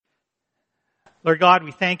Lord God,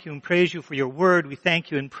 we thank you and praise you for your word. We thank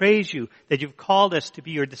you and praise you that you've called us to be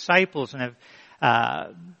your disciples and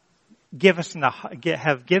have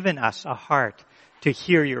given us a heart to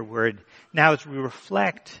hear your word. Now as we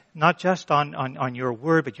reflect not just on your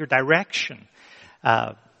word, but your direction,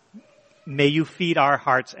 may you feed our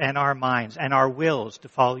hearts and our minds and our wills to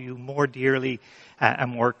follow you more dearly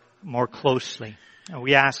and more closely. And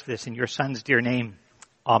we ask this in your Son's dear name.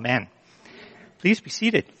 Amen. Please be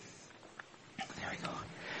seated.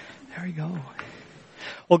 There we go.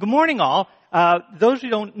 Well, good morning, all. Those who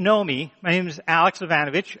don't know me, my name is Alex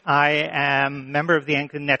Ivanovich. I am a member of the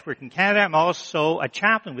Anglican Network in Canada. I'm also a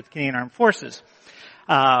chaplain with the Canadian Armed Forces.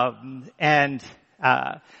 And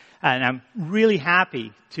I'm really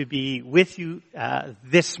happy to be with you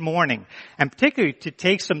this morning, and particularly to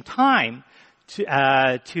take some time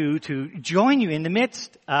to join you in the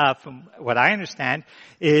midst, from what I understand,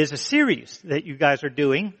 is a series that you guys are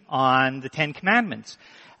doing on the Ten Commandments.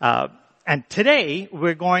 And today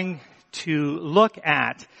we're going to look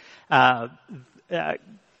at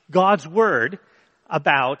God's Word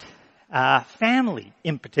about family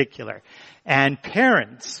in particular, and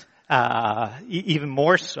parents even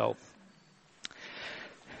more so.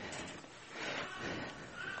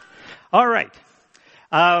 All right.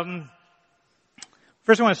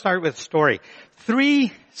 First I want to start with a story.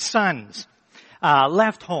 3 sons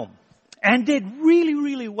left home and did really,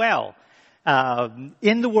 really well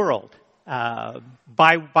in the world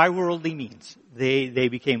by worldly means. They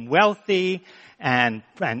became wealthy and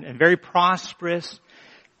very prosperous.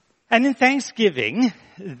 And in Thanksgiving,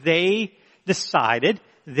 they decided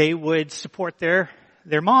they would support their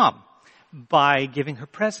mom by giving her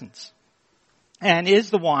presents. And is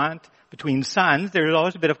the want between sons, there's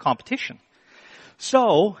always a bit of competition.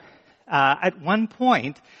 So, at one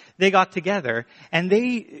point, they got together and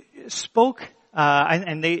they spoke,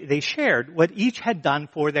 and they shared what each had done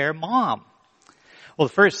for their mom. Well,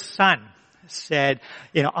 the first son said,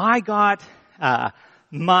 I got,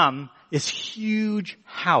 Mom this huge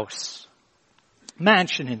house.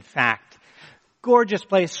 Mansion, in fact. Gorgeous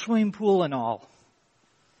place, swimming pool and all.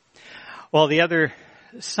 Well, the other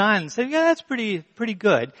son said, yeah, that's pretty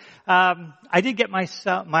good. I did get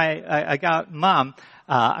I got Mom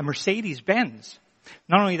a Mercedes-Benz.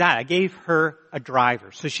 Not only that, I gave her a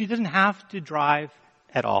driver, so she doesn't have to drive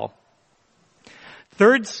at all.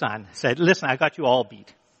 Third son said, listen, I got you all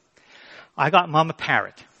beat. I got Mom a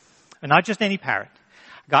parrot. And not just any parrot.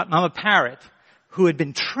 I got Mom a parrot who had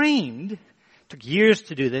been trained, took years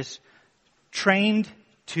to do this, trained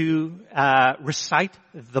to recite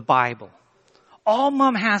the Bible. All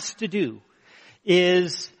Mom has to do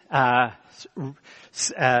is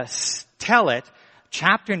tell it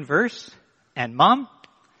chapter and verse, and Mom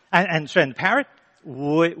and the parrot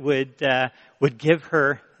would give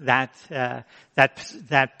her that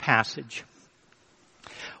passage.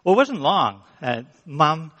 Well, it wasn't long.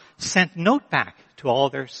 Mom sent a note back to all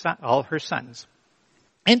her sons,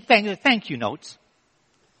 and thank you notes.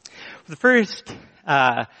 The first,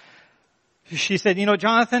 she said,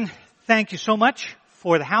 Jonathan, thank you so much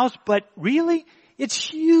for the house, but really, it's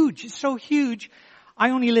huge. It's so huge. I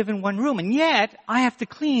only live in one room, and yet I have to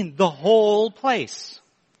clean the whole place.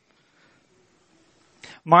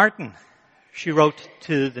 Martin, she wrote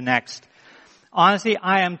to the next, honestly,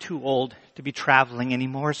 I am too old to be traveling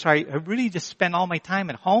anymore, so I really just spend all my time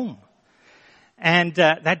at home. And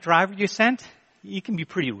that driver you sent, he can be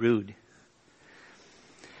pretty rude.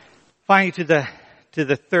 Finally, to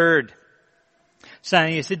the third son,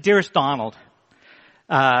 he said, dearest Donald,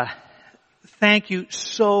 thank you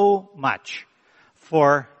so much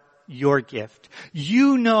for your gift.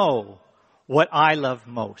 You know what I love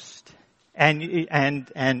most. And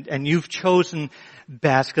you've chosen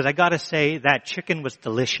best, because I gotta say that chicken was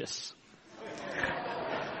delicious.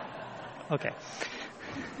 Okay.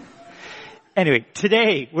 Anyway,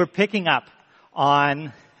 today we're picking up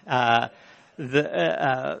on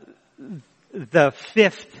the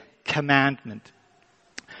 5th commandment.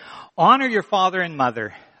 Honor your father and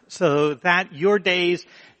mother, so that your days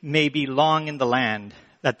may be long in the land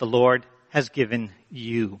that the Lord has given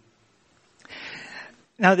you.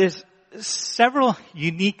 Now there's several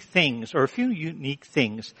unique things, or a few unique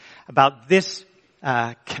things about this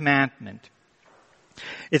commandment.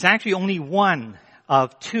 It's actually only one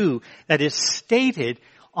of 2 that is stated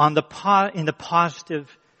in the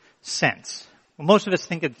positive sense. Well, most of us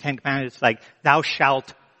think of the Ten Commandments like, thou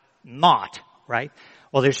shalt not, right?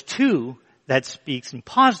 Well, there's 2 that speaks in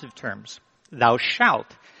positive terms. Thou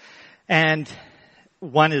shalt. And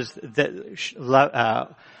one is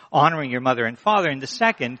honoring your mother and father, and the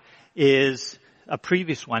second is a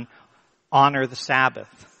previous one, honor the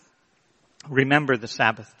Sabbath. remember the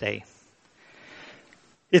Sabbath day.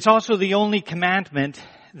 It's also the only commandment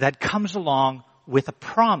that comes along with a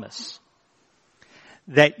promise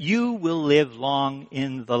that you will live long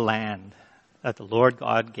in the land that the Lord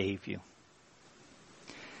God gave you.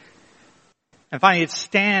 And finally, it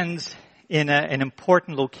stands in an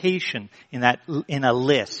important location in a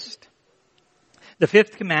list. The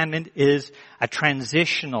fifth commandment is a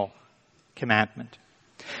transitional commandment.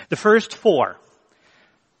 The first four: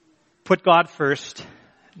 put God first,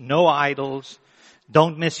 no idols,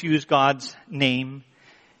 don't misuse God's name,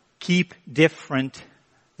 keep different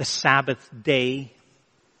the Sabbath day.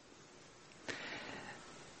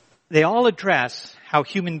 They all address how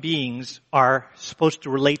human beings are supposed to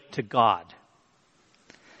relate to God.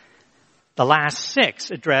 The last six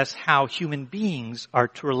address how human beings are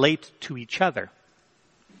to relate to each other.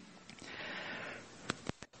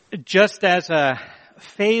 Just as a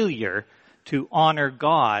failure to honor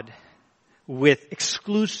God with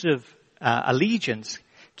exclusive allegiance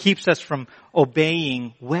keeps us from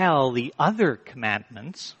obeying well the other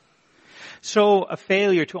commandments, so a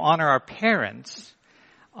failure to honor our parents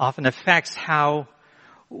often affects how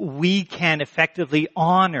we can effectively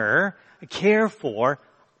honor, care for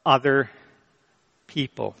other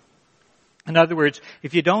people. In other words,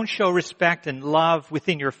 if you don't show respect and love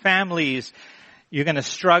within your families, you're going to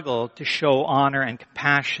struggle to show honor and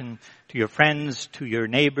compassion to your friends, to your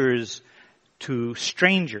neighbors, to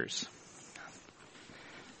strangers.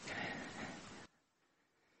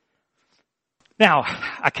 Now,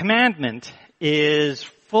 a commandment is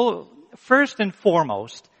first and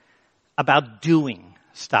foremost about doing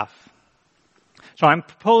stuff. So I'm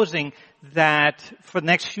proposing that for the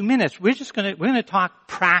next few minutes, we're going to talk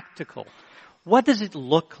practical. What does it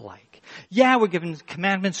look like? Yeah, we're given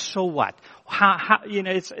commandments, so what?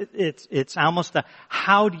 It's almost a,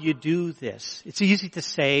 how do you do this? It's easy to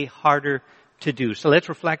say, harder to do. So let's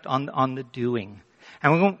reflect on the doing.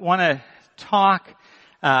 And we want to talk,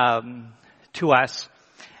 to us,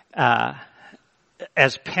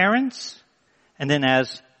 as parents and then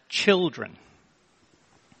as children.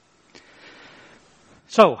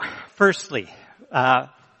 So, firstly, a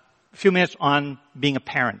few minutes on being a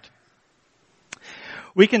parent.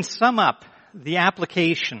 We can sum up the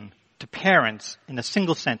application to parents in a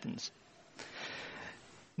single sentence.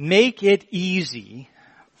 Make it easy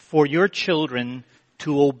for your children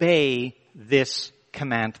to obey this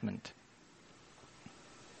commandment.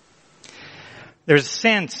 There's a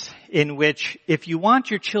sense in which if you want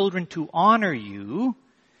your children to honor you,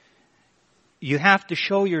 you have to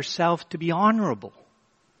show yourself to be honorable.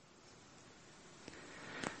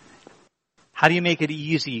 How do you make it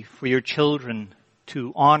easy for your children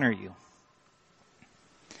to honor you?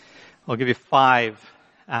 I'll give you 5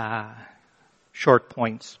 short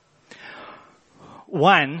points.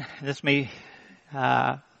 One, this may,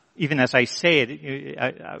 even as I say it,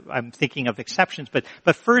 I'm thinking of exceptions,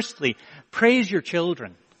 but firstly, praise your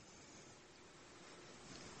children.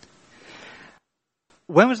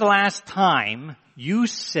 When was the last time you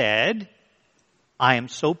said, I am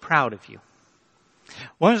so proud of you?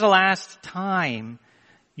 When was the last time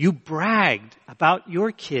you bragged about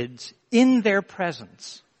your kids in their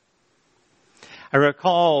presence? I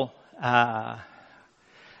recall, I'd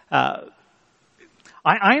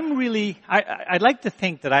like to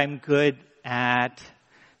think that I'm good at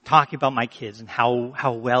talking about my kids and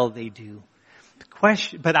how well they do.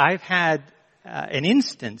 But I've had an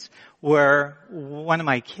instance where one of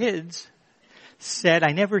my kids said,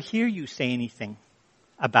 I never hear you say anything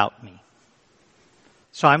about me.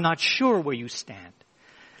 So I'm not sure where you stand.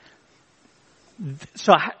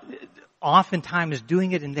 So oftentimes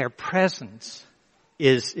doing it in their presence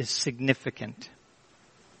is significant.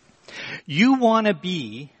 You want to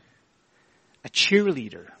be a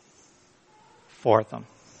cheerleader for them.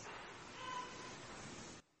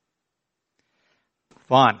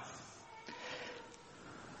 One,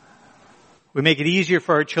 we make it easier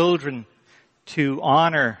for our children to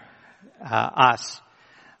honor us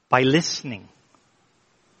by listening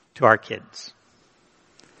to our kids.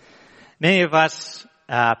 Many of us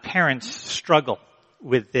parents struggle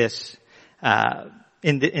with this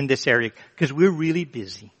in this area because we're really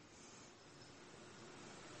busy.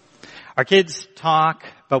 Our kids talk,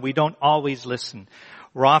 but we don't always listen.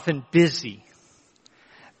 We're often busy.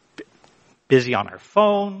 Busy on our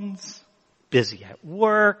phones, busy at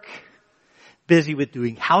work, busy with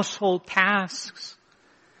doing household tasks.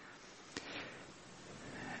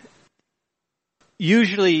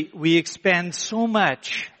 Usually we expend so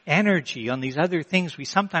much energy on these other things, we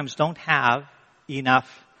sometimes don't have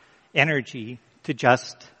enough energy to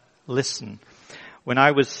just listen. When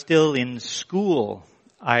I was still in school,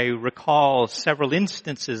 I recall several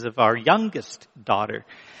instances of our youngest daughter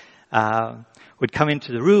would come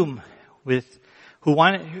into the room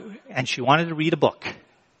and she wanted to read a book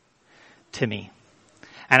to me.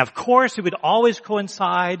 And of course, it would always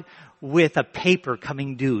coincide with a paper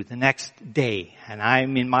coming due the next day. And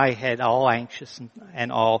I'm in my head all anxious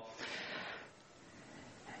and all.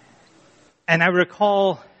 And I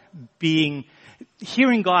recall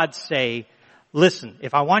hearing God say, listen,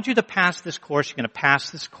 if I want you to pass this course, you're going to pass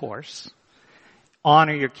this course.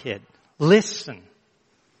 Honor your kid. Listen.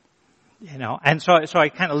 And so I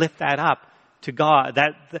kind of lift that up to God,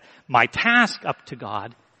 my task up to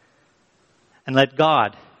God, and let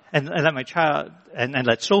God, and let my child, and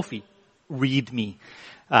let Sophie read me,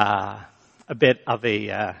 a bit of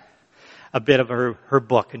her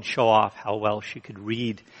book and show off how well she could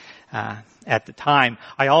read, at the time.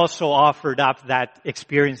 I also offered up that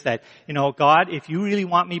experience that, God, if you really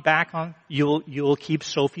want me back on, you'll keep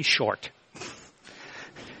Sophie short.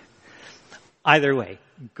 Either way,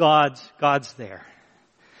 God's there.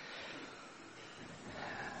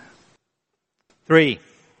 3,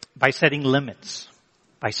 by setting limits,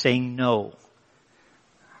 by saying no.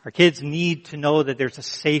 Our kids need to know that there's a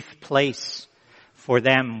safe place for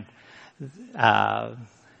them,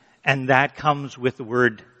 and that comes with the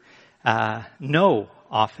word no,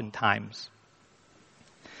 oftentimes.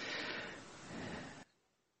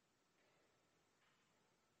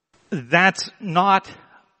 That's not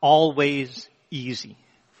always easy.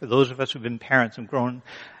 For those of us who've been parents and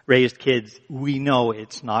raised kids, we know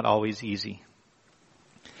it's not always easy.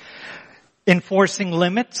 Enforcing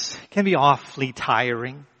limits can be awfully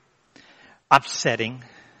tiring, upsetting,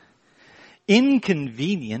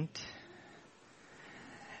 inconvenient,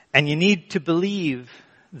 and you need to believe,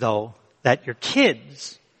 though, that your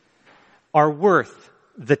kids are worth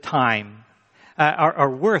the time, are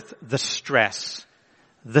worth the stress,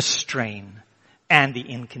 the strain, and the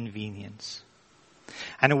inconvenience.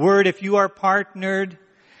 And a word, if you are partnered,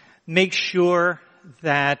 make sure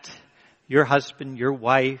that your husband, your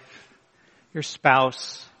wife, your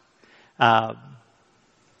spouse are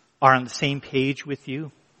on the same page with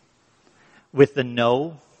you, with the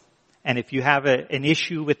no. And if you have an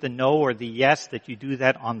issue with the no or the yes, that you do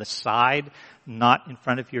that on the side, not in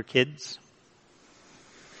front of your kids.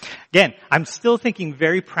 Again, I'm still thinking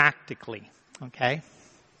very practically, okay?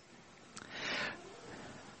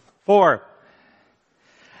 4,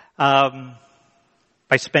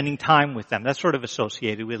 by spending time with them. That's sort of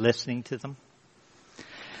associated with listening to them.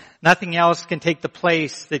 Nothing else can take the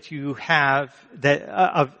place that you have,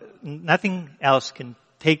 nothing else can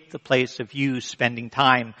take the place of you spending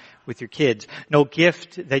time with your kids. No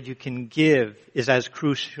gift that you can give is as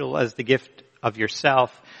crucial as the gift of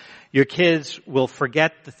yourself. Your kids will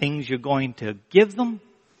forget the things you're going to give them.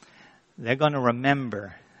 They're going to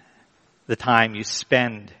remember the time you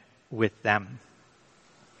spend with them.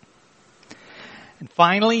 And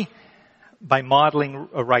finally, by modeling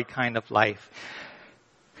a right kind of life.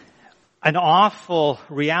 An awful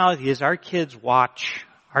reality is our kids watch,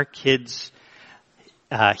 our kids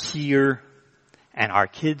hear, and our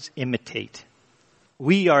kids imitate.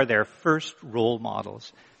 We are their first role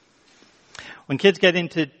models. When kids get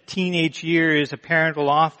into teenage years, a parent will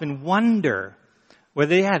often wonder whether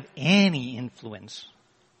they have any influence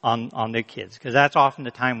on their kids, because that's often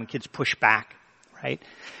the time when kids push back, right?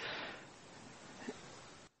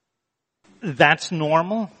 That's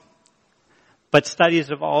normal, but studies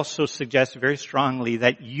have also suggested very strongly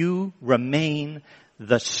that you remain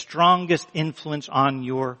the strongest influence on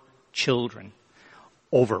your children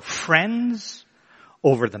over friends,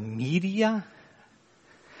 over the media,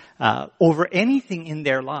 over anything in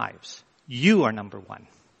their lives. You are number one.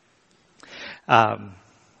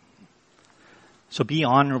 So be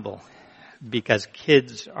honorable, because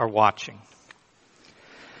kids are watching.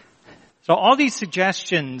 So all these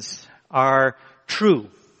suggestions are true,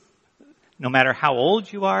 no matter how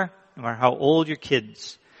old you are, no matter how old your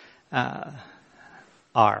kids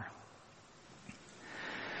are.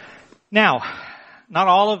 Now, not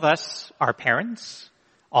all of us are parents.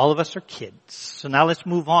 All of us are kids. So now let's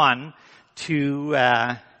move on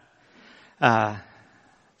to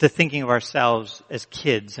thinking of ourselves as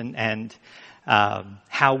kids and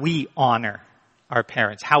how we honor our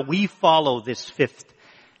parents, how we follow this 5th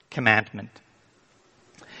commandment.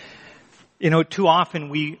 Too often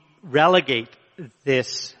we relegate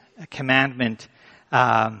this commandment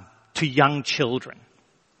to young children.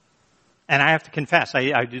 And I have to confess,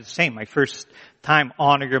 I do the same. My first time,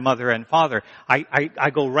 honor your mother and father, I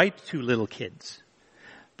go right to little kids.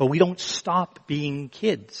 But we don't stop being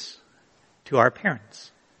kids to our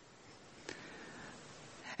parents.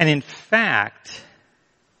 And in fact,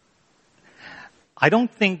 I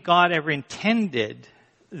don't think God ever intended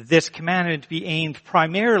this commandment to be aimed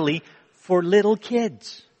primarily for little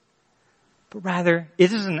kids, but rather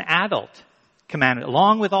it is an adult commandment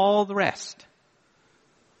along with all the rest.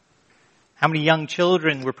 How many young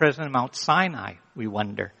children were present at Mount Sinai, we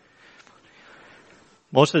wonder?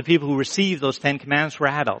 Most of the people who received those 10 commandments were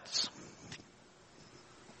adults.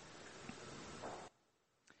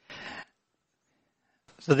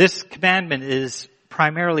 So this commandment is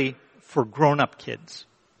primarily for grown-up kids,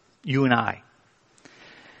 you and I.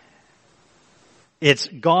 It's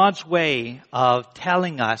God's way of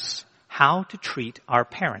telling us how to treat our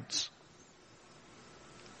parents.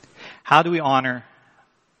 How do we honor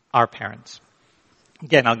our parents?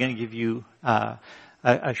 Again, I'm going to give you a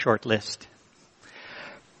short list.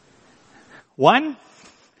 One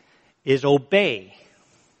is obey.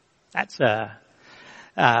 That's a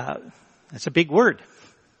big word.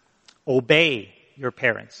 Obey your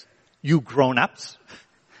parents. You grown-ups.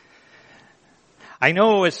 I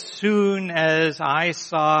know as soon as I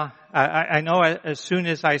saw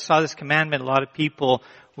this commandment, a lot of people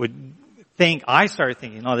would think, I started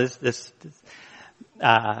thinking, no, this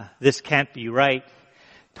can't be right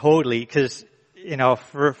totally, because,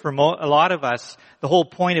 for a lot of us, the whole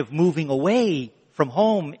point of moving away from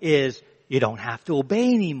home is you don't have to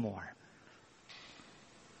obey anymore.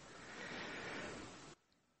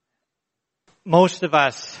 Most of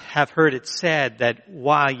us have heard it said that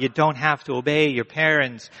while you don't have to obey your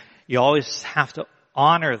parents, you always have to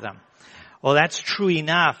honor them. Well, that's true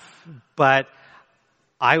enough, but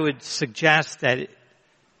I would suggest that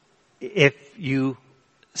if you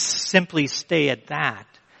simply stay at that,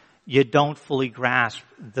 you don't fully grasp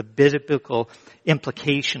the biblical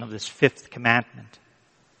implication of this fifth commandment.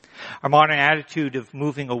 Our modern attitude of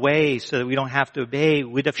moving away so that we don't have to obey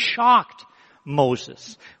would have shocked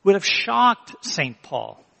Moses, would have shocked St.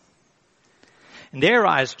 Paul. In their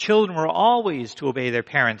eyes, children were always to obey their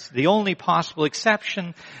parents, the only possible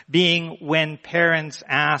exception being when parents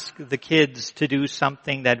ask the kids to do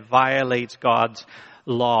something that violates God's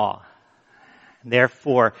law. And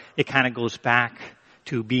therefore, it kind of goes back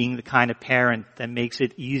to being the kind of parent that makes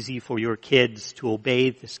it easy for your kids to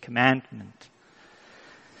obey this commandment.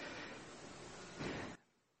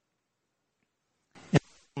 In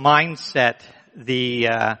mindset,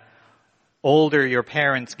 the older your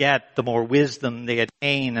parents get, the more wisdom they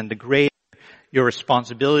attain and the greater your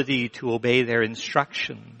responsibility to obey their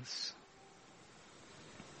instructions.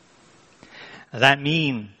 Does that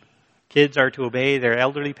mean kids are to obey their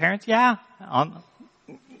elderly parents? Yeah.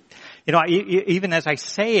 Even as I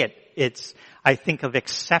say it, I think of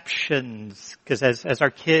exceptions, because as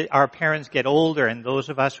our parents get older, and those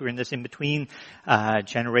of us who are in this in-between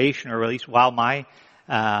generation, or at least while my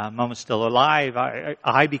mom was still alive,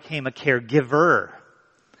 I became a caregiver.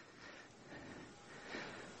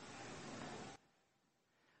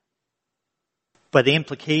 But the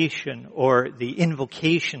implication or the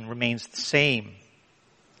invocation remains the same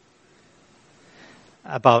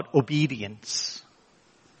about obedience.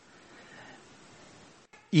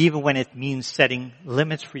 Even when it means setting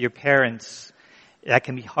limits for your parents, that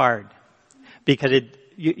can be hard, because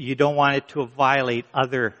you don't want it to violate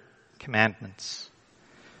other commandments.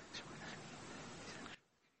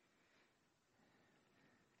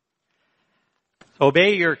 So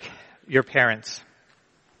obey your parents.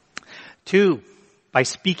 2, by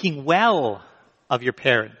speaking well of your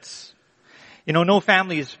parents. No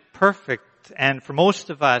family is perfect, and for most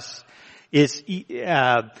of us, this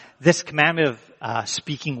commandment of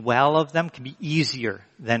speaking well of them can be easier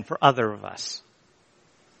than for other of us.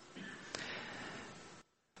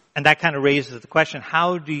 And that kind of raises the question,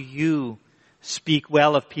 how do you speak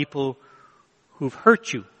well of people who've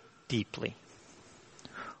hurt you deeply,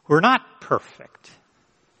 who are not perfect?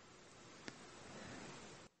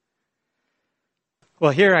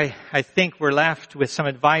 Well, here I think we're left with some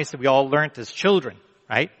advice that we all learned as children,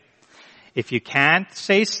 right? If you can't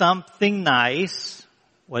say something nice,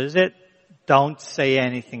 what is it? Don't say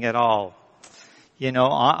anything at all.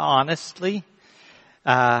 Honestly,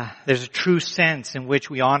 there's a true sense in which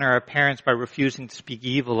we honor our parents by refusing to speak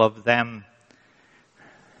evil of them.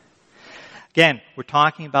 Again, we're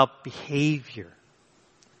talking about behavior.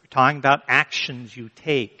 We're talking about actions you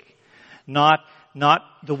take, not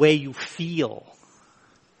the way you feel,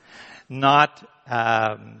 not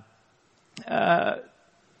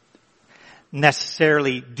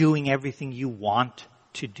necessarily doing everything you want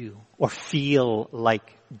to do or feel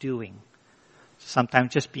like doing.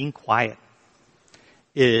 Sometimes just being quiet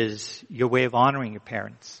is your way of honoring your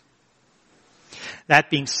parents. That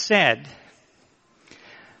being said,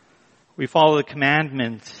 we follow the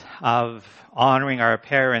commandment of honoring our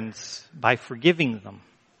parents by forgiving them.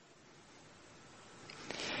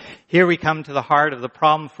 Here we come to the heart of the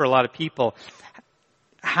problem for a lot of people.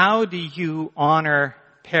 How do you honor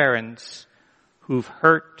parents who've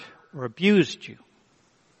hurt or abused you?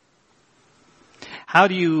 How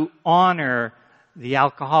do you honor the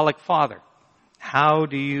alcoholic father? How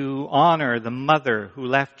do you honor the mother who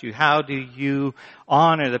left you? How do you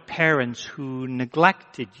honor the parents who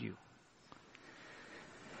neglected you?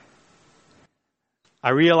 I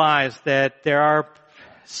realize that there are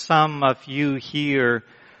some of you here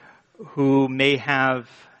who may have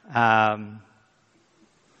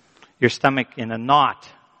your stomach in a knot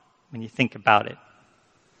when you think about it.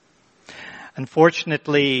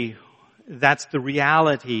 Unfortunately, that's the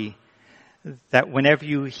reality, that whenever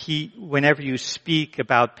you speak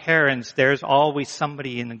about parents, there's always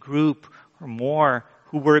somebody in the group or more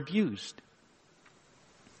who were abused.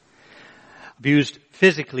 Abused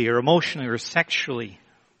physically or emotionally or sexually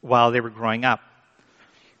while they were growing up.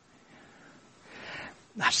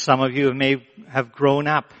 Some of you may have grown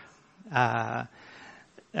up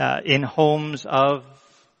in homes of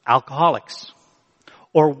alcoholics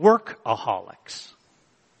or workaholics.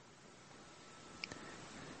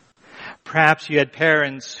 Perhaps you had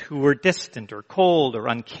parents who were distant or cold or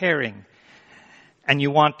uncaring, and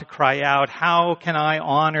you want to cry out, how can I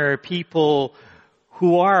honor people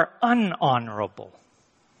who are unhonorable?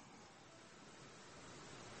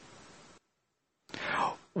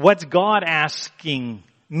 What's God asking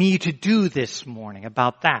me to do this morning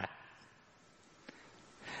about that?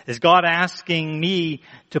 Is God asking me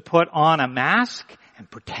to put on a mask and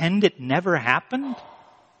pretend it never happened?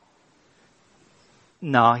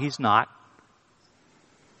 No, He's not.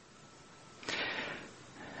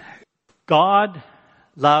 God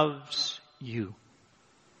loves you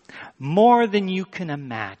more than you can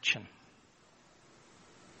imagine.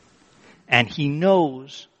 And He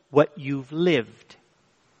knows what you've lived.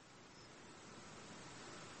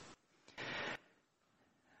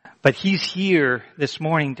 But He's here this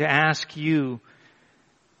morning to ask you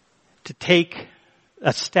to take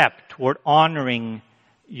a step toward honoring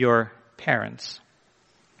your parents.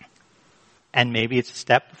 And maybe it's a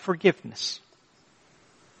step of forgiveness.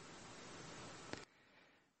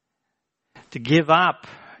 To give up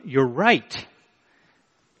your right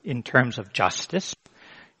in terms of justice,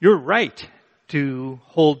 your right to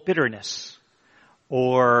hold bitterness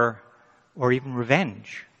or even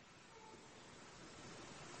revenge.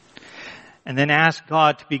 And then ask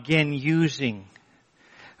God to begin healing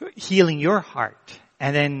your heart,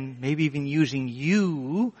 and then maybe even using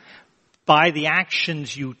you by the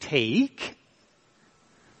actions you take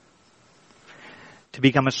to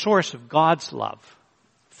become a source of God's love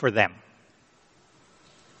for them.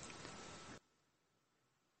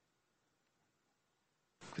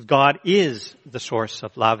 Because God is the source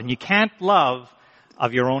of love, and you can't love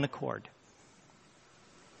of your own accord.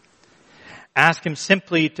 Ask Him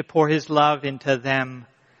simply to pour His love into them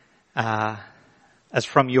as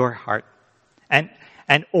from your heart. And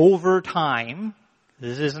over time,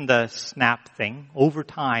 this isn't a snap thing, over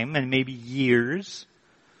time and maybe years,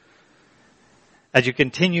 as you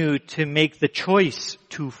continue to make the choice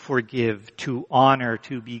to forgive, to honor,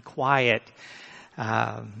 to be quiet,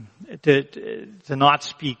 to not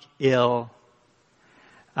speak ill,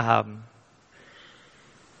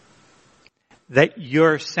 that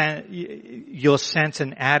you'll sense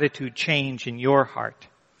an attitude change in your heart.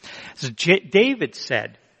 As David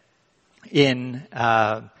said in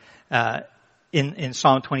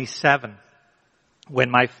Psalm 27,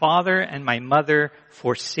 when my father and my mother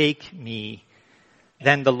forsake me,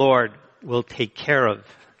 then the Lord will take care of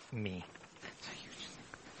me.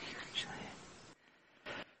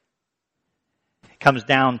 It comes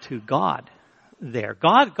down to God there.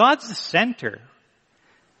 God's the center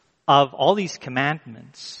of all these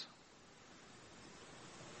commandments.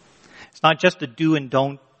 It's not just a do and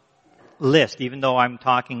don't list, even though I'm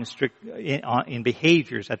talking strict in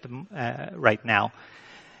behaviors right now.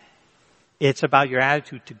 It's about your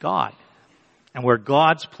attitude to God and where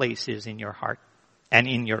God's place is in your heart and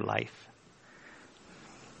in your life.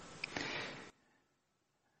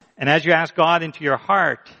 And as you ask God into your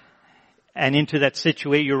heart and into that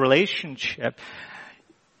situation, your relationship,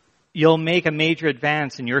 you'll make a major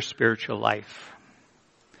advance in your spiritual life.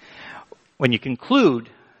 When you conclude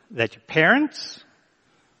that your parents,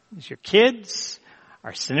 your kids,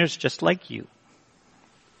 are sinners just like you.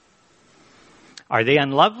 Are they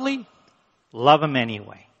unlovely? Love them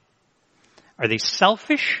anyway. Are they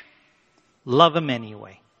selfish? Love them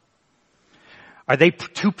anyway. Are they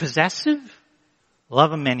too possessive?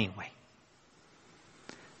 Love them anyway.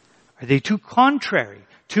 Are they too contrary,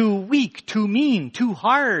 too weak, too mean, too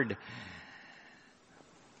hard.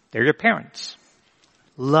 They're your parents.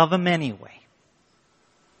 Love them anyway.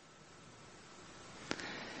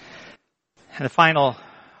 And the final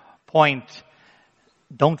point,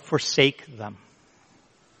 don't forsake them.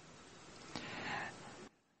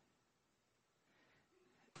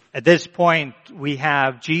 At this point, we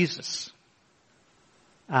have Jesus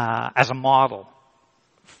as a model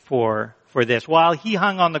for this. While he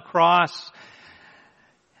hung on the cross,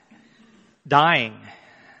 dying,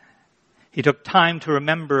 he took time to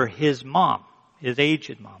remember his mom, his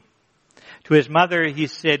aged mom. To his mother, he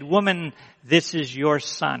said, "Woman, this is your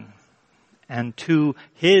son." And to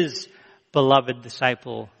his beloved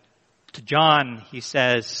disciple, to John, he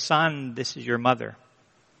says, "Son, this is your mother."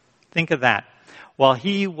 Think of that. While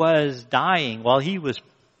he was dying, while he was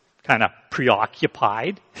kind of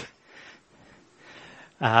preoccupied,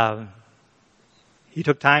 he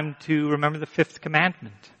took time to remember the fifth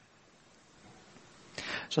commandment.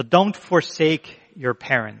 So don't forsake your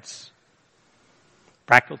parents.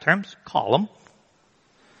 Practical terms, call them.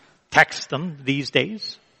 Text them these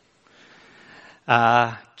days.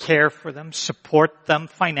 Care for them, support them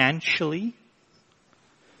financially.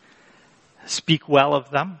 Speak well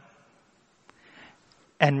of them.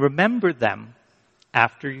 And remember them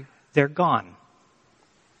after they're gone.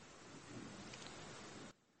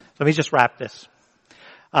 Let me just wrap this.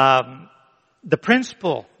 The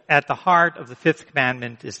principle at the heart of the fifth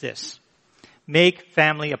commandment is this: make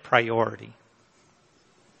family a priority.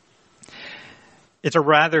 It's a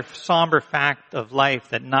rather somber fact of life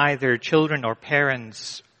that neither children nor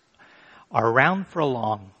parents are around for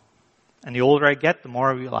long. And the older I get, the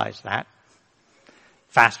more I realize that.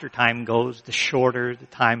 Faster time goes, the shorter the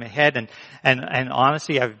time ahead. And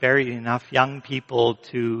honestly, I've buried enough young people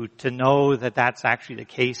to know that that's actually the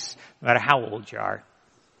case, no matter how old you are.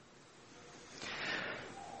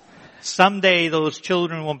 Someday those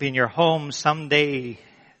children won't be in your home. Someday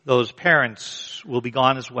those parents will be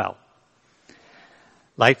gone as well.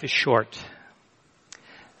 Life is short.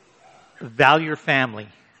 Value your family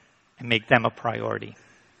and make them a priority.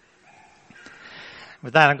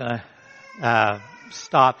 With that, I'm going to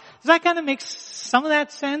stop. Does that kind of make some of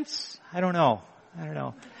that sense? I don't know.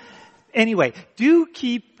 Anyway, do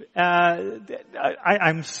keep.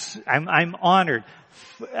 I'm honored,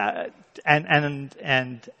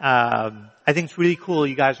 and I think it's really cool.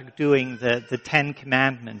 You guys are doing the 10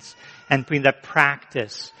 Commandments and putting that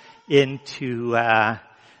practice into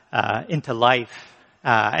life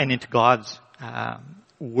and into God's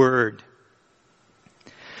Word.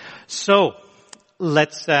 So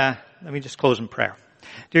let me just close in prayer.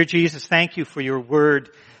 Dear Jesus, thank you for your Word.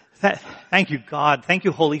 Thank you, God. Thank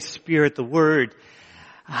you, Holy Spirit, the Word.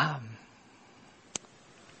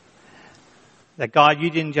 That God, you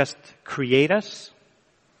didn't just create us.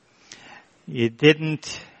 You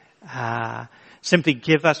didn't simply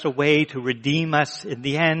give us a way to redeem us in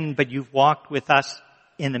the end, but you've walked with us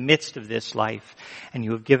in the midst of this life, and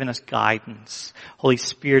you have given us guidance. Holy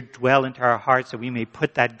Spirit, dwell into our hearts that we may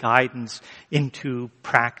put that guidance into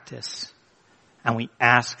practice. And we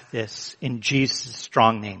ask this in Jesus'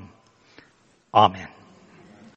 strong name. Amen.